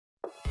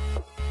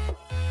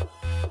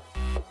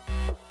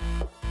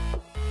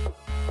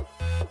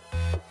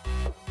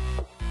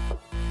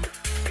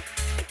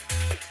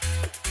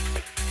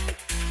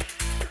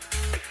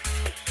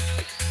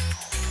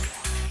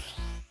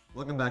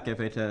Welcome back,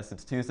 FHS.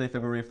 It's Tuesday,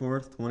 February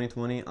 4th,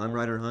 2020. I'm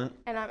Ryder Hunt.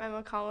 And I'm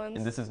Emma Collins.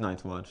 And this is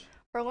Night's Watch.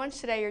 For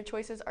lunch today, your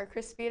choices are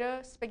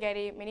Crispita,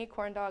 spaghetti, mini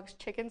corn dogs,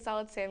 chicken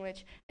salad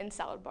sandwich, and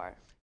salad bar.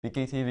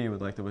 BKTV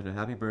would like to wish a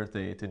happy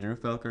birthday to Drew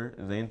Felker,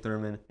 Zane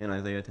Thurman, and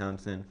Isaiah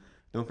Townsend.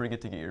 Don't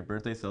forget to get your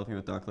birthday selfie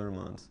with Dr.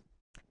 Lamont.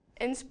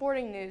 In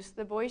sporting news,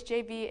 the boys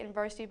JV and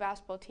varsity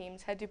basketball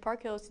teams head to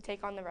Park Hills to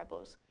take on the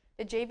Rebels.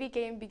 The JV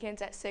game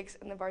begins at 6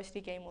 and the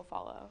varsity game will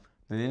follow.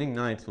 The Knitting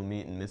Knights will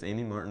meet in Miss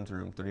Amy Martin's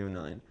room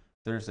 309,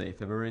 Thursday,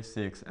 February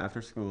 6th,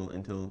 after school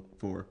until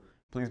 4.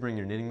 Please bring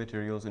your knitting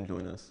materials and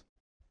join us.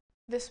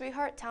 The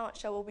Sweetheart Talent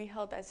Show will be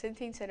held at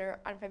Centene Center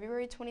on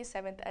February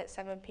 27th at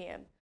 7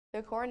 p.m.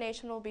 The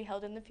coronation will be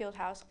held in the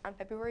Fieldhouse on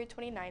February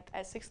 29th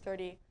at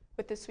 6:30,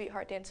 with the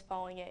Sweetheart Dance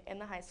following it in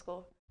the high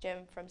school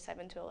gym from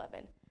 7 to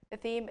 11. The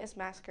theme is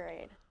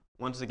Masquerade.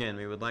 Once again,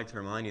 we would like to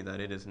remind you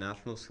that it is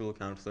National School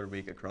Counselor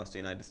Week across the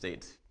United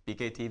States.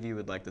 BKTV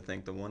would like to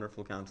thank the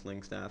wonderful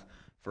counseling staff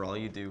for all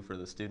you do for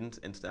the students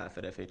and staff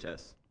at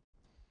FHS.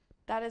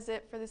 That is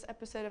it for this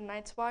episode of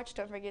Night's Watch.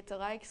 Don't forget to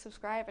like,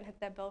 subscribe, and hit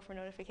that bell for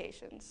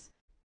notifications.